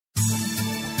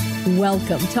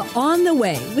Welcome to On the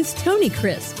Way with Tony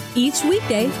Crisp. Each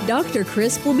weekday, Dr.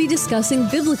 Crisp will be discussing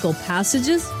biblical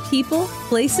passages, people,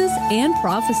 places, and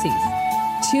prophecies.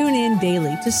 Tune in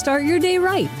daily to start your day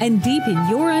right and deepen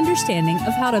your understanding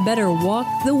of how to better walk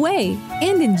the way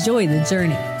and enjoy the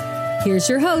journey. Here's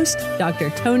your host, Dr.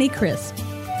 Tony Crisp.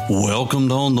 Welcome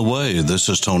to On the Way. This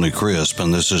is Tony Crisp,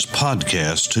 and this is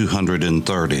podcast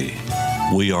 230.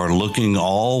 We are looking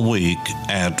all week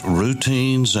at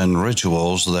routines and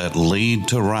rituals that lead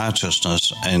to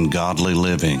righteousness and godly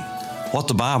living, what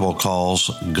the Bible calls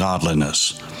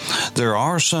godliness. There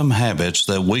are some habits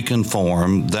that we can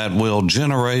form that will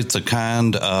generate the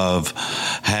kind of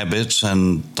habits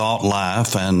and thought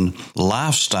life and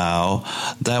lifestyle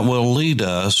that will lead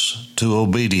us to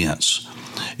obedience.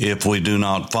 If we do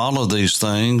not follow these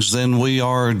things, then we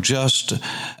are just,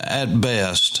 at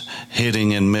best,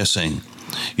 hitting and missing.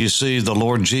 You see, the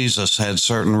Lord Jesus had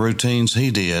certain routines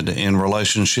he did in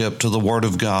relationship to the Word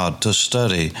of God, to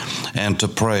study and to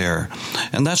prayer.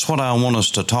 And that's what I want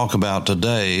us to talk about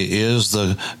today is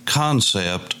the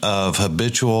concept of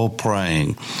habitual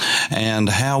praying and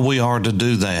how we are to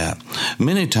do that.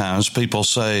 Many times people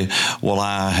say, well,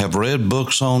 I have read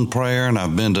books on prayer and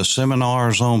I've been to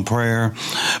seminars on prayer,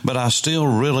 but I still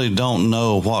really don't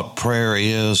know what prayer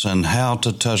is and how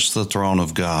to touch the throne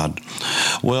of God.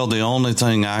 Well, the only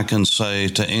thing I can say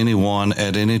to anyone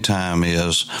at any time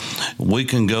is we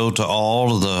can go to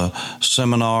all of the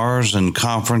seminars and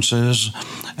conferences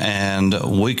and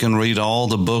we can read all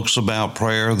the books about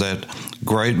prayer that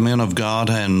great men of God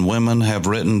and women have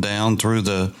written down through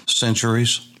the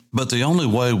centuries. But the only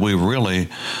way we really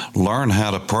learn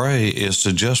how to pray is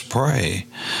to just pray.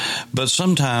 But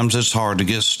sometimes it's hard to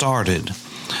get started.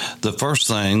 The first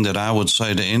thing that I would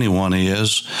say to anyone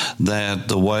is that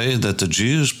the way that the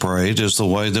Jews prayed is the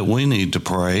way that we need to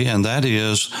pray, and that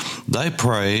is they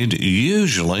prayed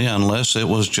usually, unless it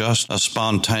was just a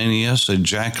spontaneous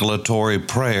ejaculatory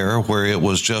prayer where it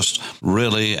was just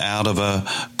really out of a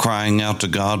crying out to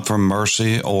God for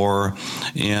mercy or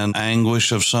in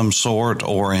anguish of some sort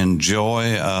or in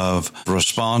joy of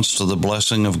response to the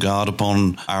blessing of God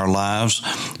upon our lives.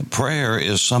 Prayer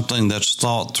is something that's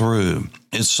thought through.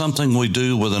 It's something we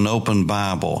do with an open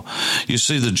Bible. You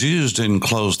see, the Jews didn't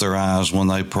close their eyes when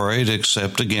they prayed,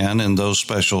 except, again, in those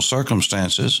special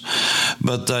circumstances.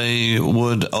 But they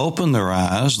would open their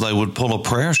eyes. They would pull a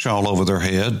prayer shawl over their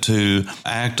head to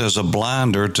act as a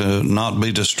blinder to not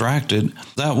be distracted.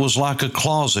 That was like a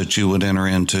closet you would enter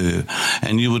into.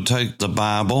 And you would take the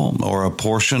Bible or a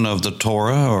portion of the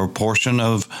Torah or a portion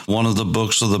of one of the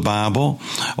books of the Bible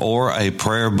or a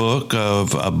prayer book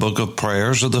of a book of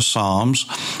prayers of the Psalms,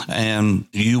 and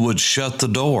you would shut the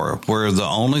door where the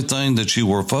only thing that you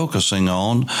were focusing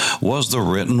on was the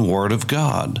written Word of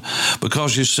God.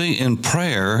 Because you see, in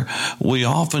prayer, we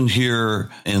often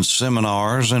hear in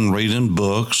seminars and read in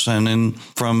books and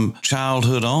from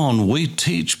childhood on, we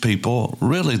teach people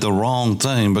really the wrong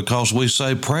thing because we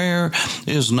say prayer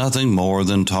is nothing more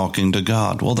than talking to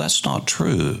God. Well, that's not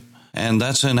true. And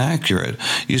that's inaccurate.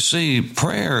 You see,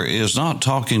 prayer is not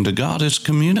talking to God, it's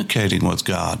communicating with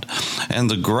God. And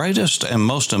the greatest and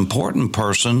most important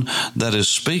person that is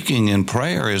speaking in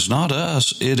prayer is not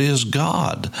us, it is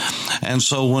God. And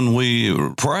so when we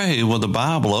pray with the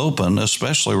Bible open,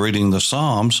 especially reading the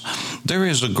Psalms, there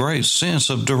is a great sense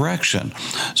of direction.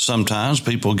 Sometimes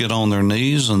people get on their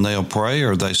knees and they'll pray,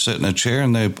 or they sit in a chair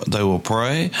and they will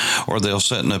pray, or they'll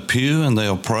sit in a pew and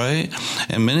they'll pray.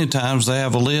 And many times they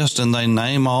have a list and they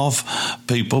name off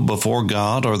people before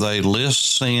God, or they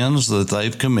list sins that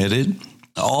they've committed.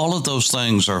 All of those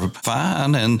things are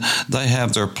fine and they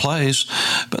have their place,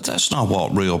 but that's not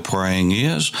what real praying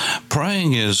is.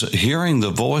 Praying is hearing the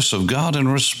voice of God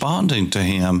and responding to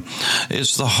Him.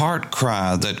 It's the heart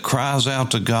cry that cries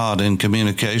out to God in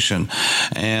communication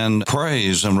and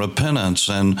praise and repentance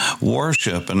and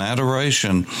worship and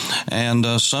adoration. And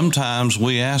sometimes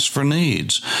we ask for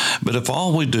needs. But if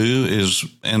all we do is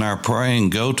in our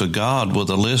praying go to God with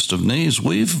a list of needs,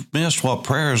 we've missed what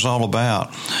prayer is all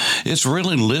about. It's really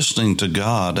listening to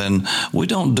God, and we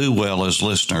don't do well as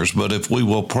listeners, but if we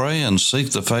will pray and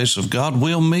seek the face of God,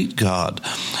 we'll meet God,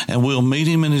 and we'll meet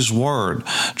Him in His Word.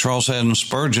 Charles Haddon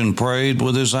Spurgeon prayed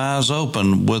with his eyes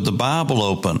open, with the Bible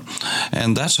open,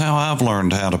 and that's how I've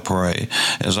learned how to pray.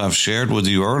 As I've shared with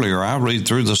you earlier, I read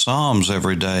through the Psalms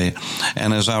every day,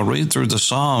 and as I read through the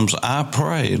Psalms, I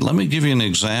pray. Let me give you an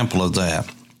example of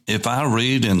that. If I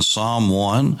read in Psalm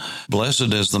 1,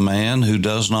 blessed is the man who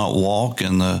does not walk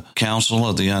in the counsel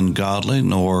of the ungodly,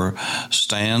 nor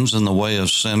stands in the way of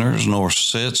sinners, nor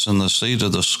sits in the seat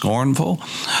of the scornful,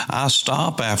 I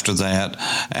stop after that.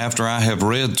 After I have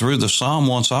read through the Psalm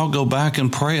once, I'll go back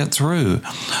and pray it through.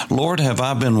 Lord, have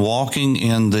I been walking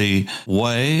in the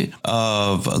way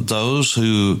of those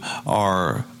who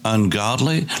are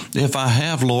ungodly? If I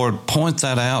have, Lord, point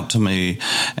that out to me.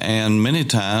 And many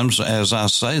times, as I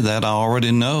say that, I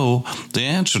already know the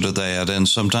answer to that. And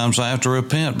sometimes I have to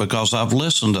repent because I've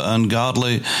listened to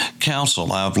ungodly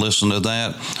counsel. I've listened to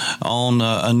that on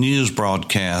a news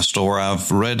broadcast, or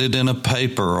I've read it in a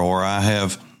paper, or I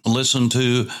have listen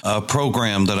to a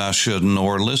program that I shouldn't,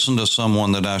 or listen to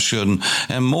someone that I shouldn't.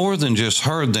 And more than just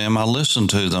heard them, I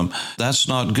listened to them. That's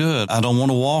not good. I don't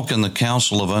want to walk in the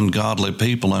counsel of ungodly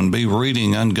people and be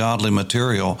reading ungodly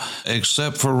material,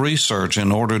 except for research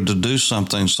in order to do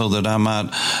something so that I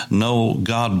might know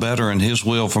God better and His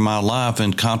will for my life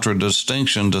in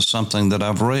contradistinction to something that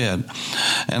I've read.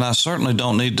 And I certainly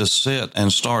don't need to sit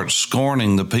and start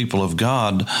scorning the people of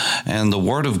God and the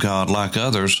Word of God like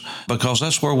others, because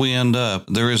that's where we end up.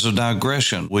 There is a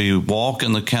digression. We walk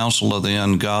in the counsel of the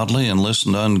ungodly and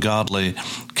listen to ungodly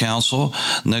counsel.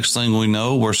 Next thing we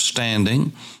know, we're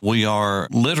standing. We are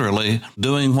literally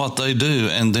doing what they do.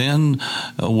 And then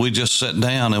we just sit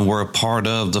down and we're a part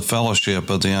of the fellowship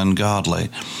of the ungodly.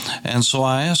 And so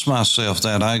I ask myself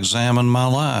that. I examine my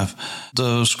life.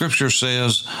 The scripture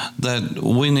says that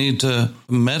we need to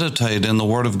meditate in the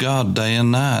Word of God day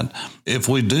and night. If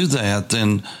we do that,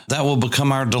 then that will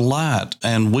become our delight,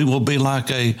 and we will be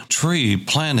like a tree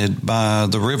planted by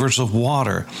the rivers of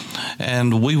water,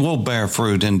 and we will bear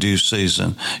fruit in due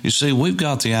season. You see, we've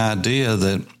got the idea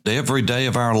that every day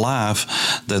of our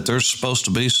life that there's supposed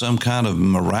to be some kind of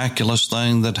miraculous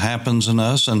thing that happens in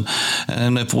us, and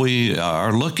if we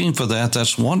are looking for that,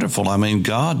 that's wonderful. I mean,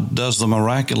 God does the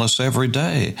miraculous every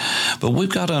day, but we've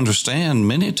got to understand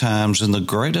many times in the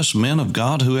greatest men of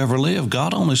God who ever lived,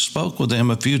 God only spoke with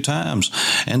them a few times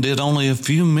and did only a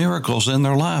few miracles in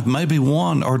their life, maybe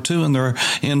one or two in their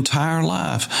entire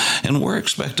life. And we're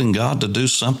expecting God to do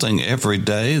something every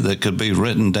day that could be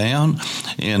written down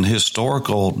in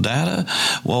historical data.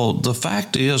 Well, the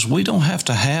fact is, we don't have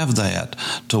to have that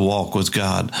to walk with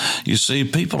God. You see,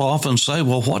 people often say,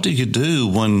 well, what do you do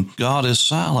when God is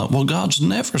silent? Well, God's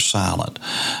never silent.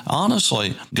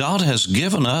 Honestly, God has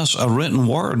given us a written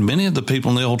word. Many of the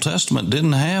people in the Old Testament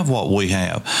didn't have what we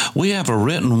have. We have a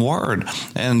written word,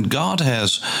 and God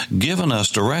has given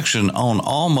us direction on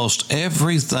almost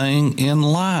everything in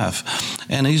life.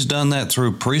 And He's done that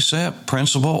through precept,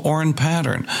 principle, or in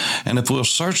pattern. And if we'll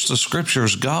search the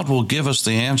scriptures, God will give us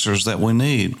the answers that we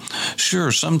need.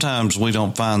 Sure, sometimes we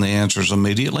don't find the answers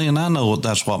immediately, and I know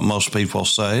that's what most people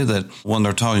say, that when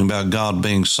they're talking about God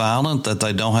being silent, that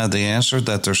they don't have the answer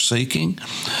that they're seeking.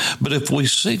 But if we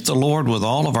seek the Lord with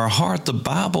all of our heart, the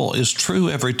Bible is true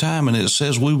every time, and it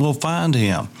says we will find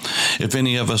Him. If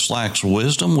any of us lacks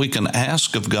wisdom, we can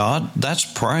ask of God. That's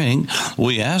praying.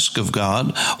 We ask of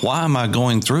God, why am I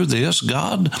going through this?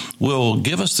 God will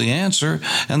give us the answer,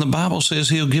 and the Bible says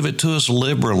He'll give it to us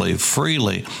liberally,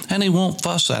 freely, and He won't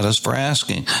fuss at us for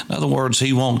asking. In other words,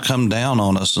 He won't come down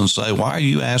on us and say, why are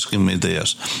you asking me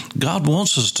this? God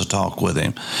wants us to talk with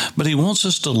Him, but He wants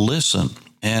us to listen.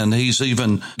 And He's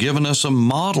even given us a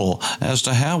model as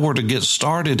to how we're to get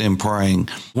started in praying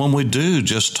when we do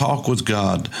just talk with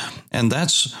God. And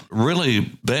that's really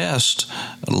best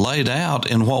laid out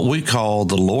in what we call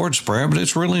the Lord's Prayer, but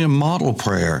it's really a model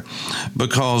prayer,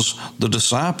 because the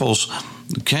disciples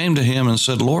came to Him and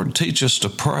said, Lord, teach us to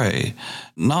pray.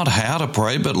 Not how to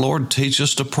pray, but Lord, teach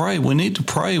us to pray. We need to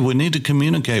pray. We need to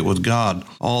communicate with God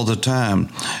all the time.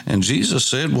 And Jesus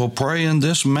said, well, pray in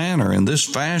this manner, in this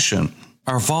fashion.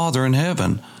 Our Father in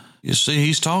heaven. You see,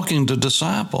 He's talking to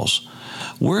disciples.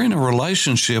 We're in a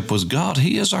relationship with God.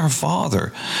 He is our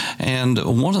Father. And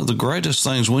one of the greatest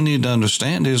things we need to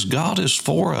understand is God is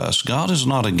for us. God is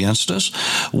not against us.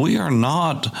 We are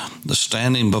not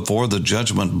standing before the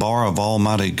judgment bar of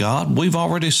Almighty God. We've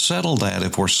already settled that.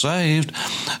 If we're saved,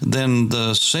 then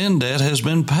the sin debt has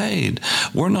been paid.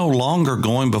 We're no longer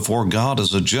going before God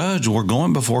as a judge. We're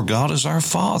going before God as our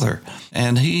Father.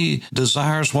 And He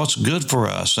desires what's good for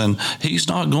us. And He's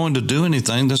not going to do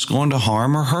anything that's going to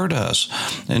harm or hurt us.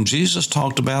 And Jesus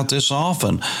talked about this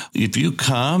often. If you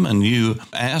come and you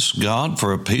ask God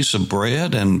for a piece of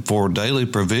bread and for daily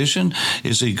provision,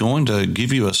 is he going to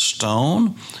give you a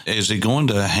stone? Is he going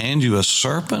to hand you a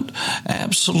serpent?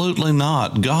 Absolutely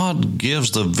not. God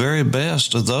gives the very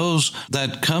best to those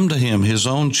that come to him, his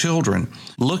own children.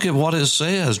 Look at what it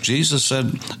says. Jesus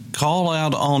said, call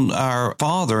out on our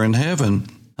Father in heaven.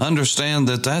 Understand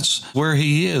that that's where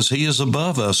he is. He is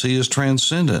above us. He is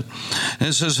transcendent. And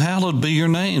it says, hallowed be your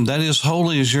name. That is,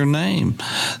 holy is your name.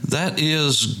 That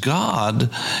is, God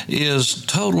is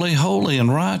totally holy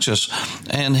and righteous,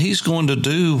 and he's going to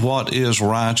do what is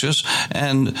righteous.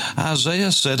 And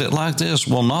Isaiah said it like this,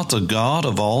 will not the God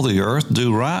of all the earth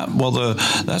do right? Well,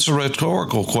 that's a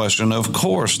rhetorical question. Of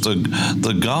course,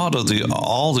 the God of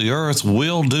all the earth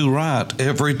will do right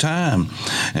every time,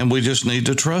 and we just need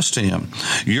to trust him.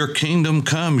 Your kingdom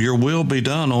come, your will be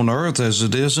done on earth as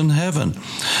it is in heaven.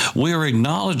 We are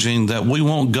acknowledging that we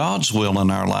want God's will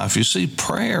in our life. You see,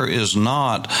 prayer is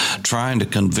not trying to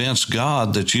convince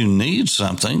God that you need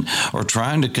something or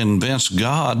trying to convince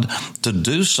God to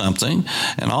do something.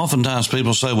 And oftentimes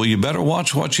people say, well, you better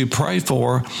watch what you pray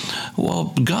for.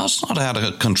 Well, God's not out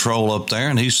of control up there,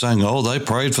 and he's saying, oh, they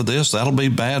prayed for this, that'll be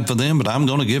bad for them, but I'm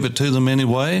going to give it to them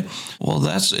anyway. Well,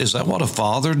 is that what a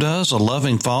father does, a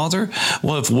loving father?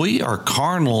 Well, if we are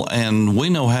carnal and we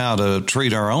know how to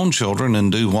treat our own children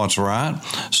and do what's right,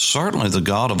 certainly the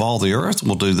God of all the earth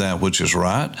will do that which is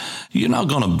right. You're not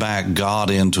going to back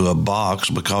God into a box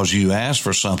because you ask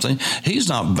for something. He's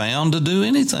not bound to do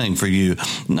anything for you.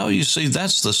 No, you see,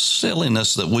 that's the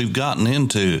silliness that we've gotten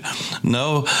into.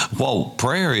 No, what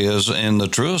prayer is, in the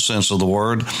truest sense of the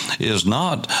word, is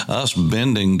not us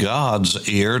bending God's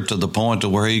ear to the point to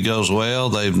where he goes, well,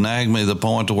 they've nagged me to the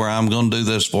point to where I'm going to do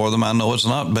this for them. I know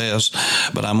it's not best,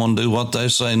 but I'm going to do what they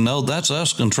say. No, that's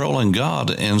us controlling God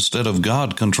instead of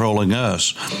God controlling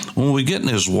us. When we get in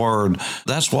his word,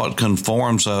 that's what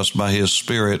conforms us by his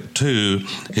Spirit to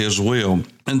his will.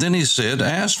 And then he said,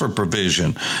 ask for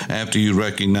provision after you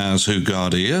recognize who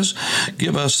God is.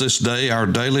 Give us this day our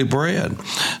daily bread.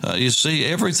 You see,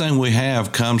 everything we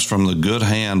have comes from the good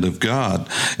hand of God.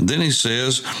 And then he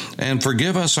says, and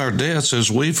forgive us our debts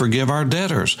as we forgive our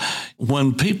debtors.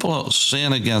 When people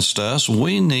sin against us,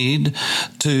 we need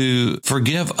to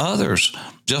forgive others,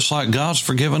 just like God's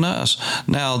forgiven us.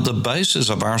 Now, the basis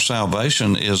of our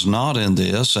salvation is not in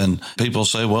this, and people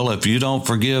say, well, if you don't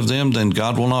forgive them, then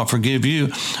God will not forgive you.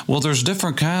 Well, there's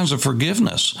different kinds of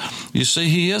forgiveness. You see,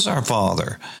 he is our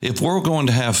Father. If we're going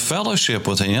to have fellowship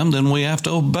with him, then we have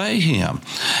to obey him.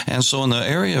 And so in the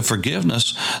area of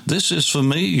forgiveness, this is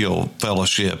familial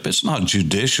fellowship. It's not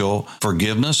judicial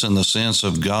forgiveness in the sense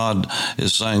of God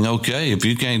is saying, okay, if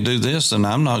you can't do this, then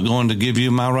I'm not going to give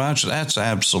you my rights. That's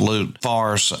absolute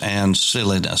farce and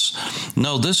silliness.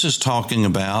 No, this is talking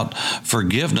about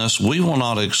forgiveness. We will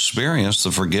not experience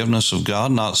the forgiveness of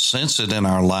God, not sense it in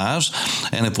our lives.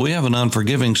 And if we have an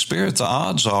unforgiving spirit, the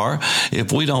odds are,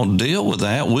 if we don't deal with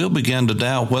that, we'll begin to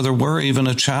doubt whether we're even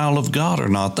a child of God or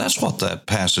not. That's what that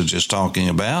passage is talking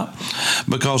about,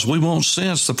 because we won't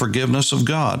sense the forgiveness of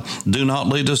God. Do not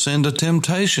lead us into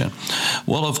temptation.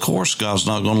 Well, of course, God's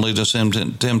not going to lead us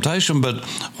into temptation, but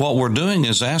what we're doing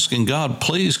is asking God,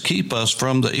 please keep us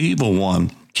from the evil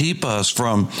one. Keep us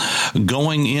from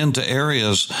going into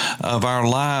areas of our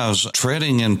lives,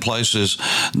 treading in places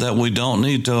that we don't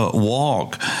need to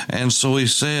walk. And so he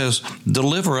says,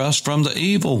 deliver us from the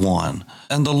evil one.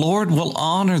 And the Lord will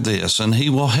honor this, and he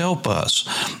will help us.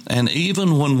 And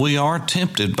even when we are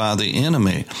tempted by the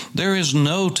enemy, there is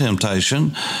no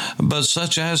temptation but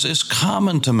such as is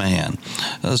common to man.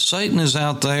 Satan is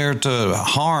out there to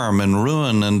harm and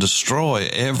ruin and destroy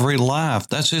every life.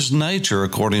 That's his nature,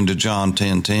 according to John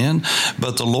 10:10.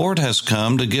 But the Lord has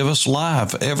come to give us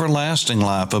life, everlasting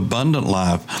life, abundant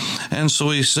life. And so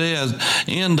he said,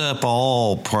 end up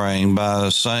all praying by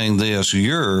saying this,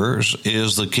 yours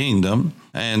is the kingdom,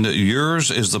 and yours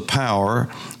is the power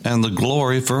and the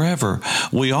glory forever.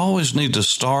 We always need to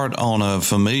start on a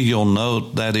familial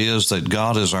note, that is, that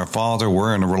God is our Father,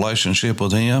 we're in a relationship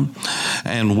with him,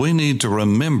 and we need to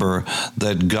remember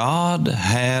that God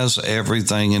has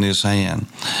everything in his hand.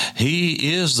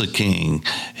 He is the king.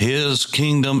 His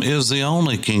kingdom is the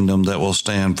only kingdom that will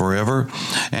stand forever,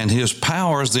 and his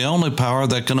power is the only power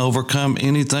that can overcome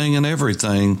anything and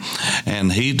everything,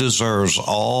 and he deserves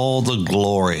all the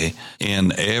glory in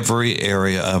in every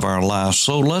area of our life.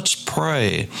 So let's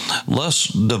pray. Let's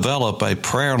develop a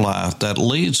prayer life that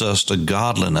leads us to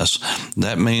godliness.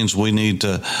 That means we need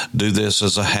to do this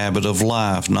as a habit of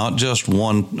life, not just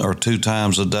 1 or 2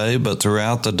 times a day, but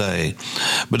throughout the day.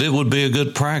 But it would be a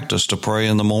good practice to pray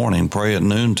in the morning, pray at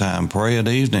noontime, pray at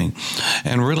evening,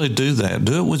 and really do that.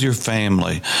 Do it with your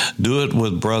family. Do it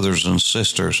with brothers and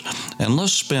sisters. And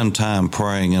let's spend time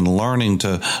praying and learning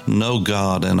to know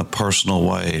God in a personal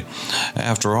way.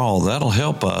 After all, that'll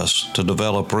help us to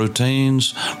develop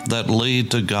routines that lead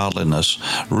to godliness,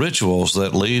 rituals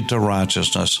that lead to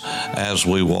righteousness as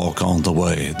we walk on the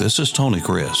way. This is Tony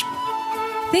Crisp.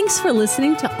 Thanks for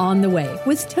listening to On the Way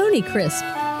with Tony Crisp.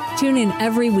 Tune in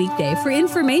every weekday for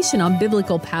information on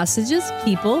biblical passages,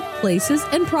 people, places,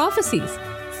 and prophecies.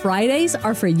 Fridays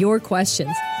are for your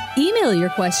questions. Email your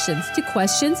questions to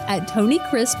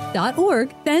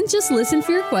questions@tonycrisp.org. Then just listen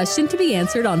for your question to be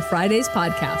answered on Friday's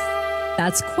podcast.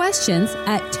 That's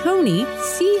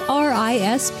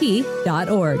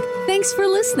questions@tonycrisp.org. Thanks for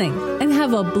listening and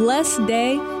have a blessed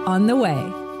day on the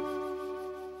way.